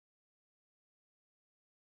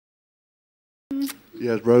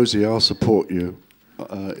Yeah, Rosie, I'll support you.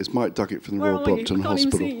 It's Mike Duckett from the Royal Brompton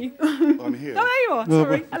Hospital. I'm here. Oh, there you are.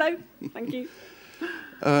 Sorry. Hello. Thank you.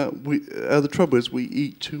 The trouble is we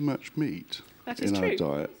eat too much meat in our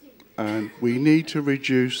diet, and we need to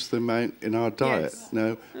reduce the amount in our diet. Yes,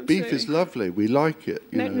 now, absolutely. Beef is lovely. We like it.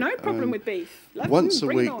 No problem with beef. Once a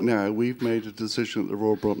week now, we've made a decision at the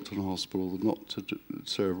Royal Brompton Hospital not to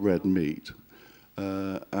serve red meat.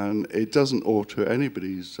 And it doesn't alter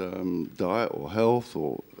anybody's diet or health,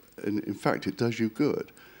 or in fact, it does you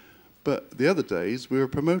good. But the other days, we were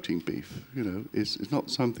promoting beef. It's not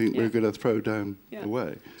something we're going to throw down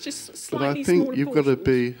away. It's just slightly. But I think you've got to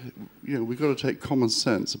be, we've got to take common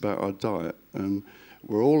sense about our diet. And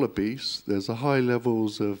we're all obese. There's a high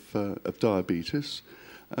levels of diabetes,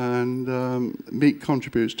 and meat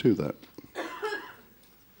contributes to that.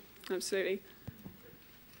 Absolutely.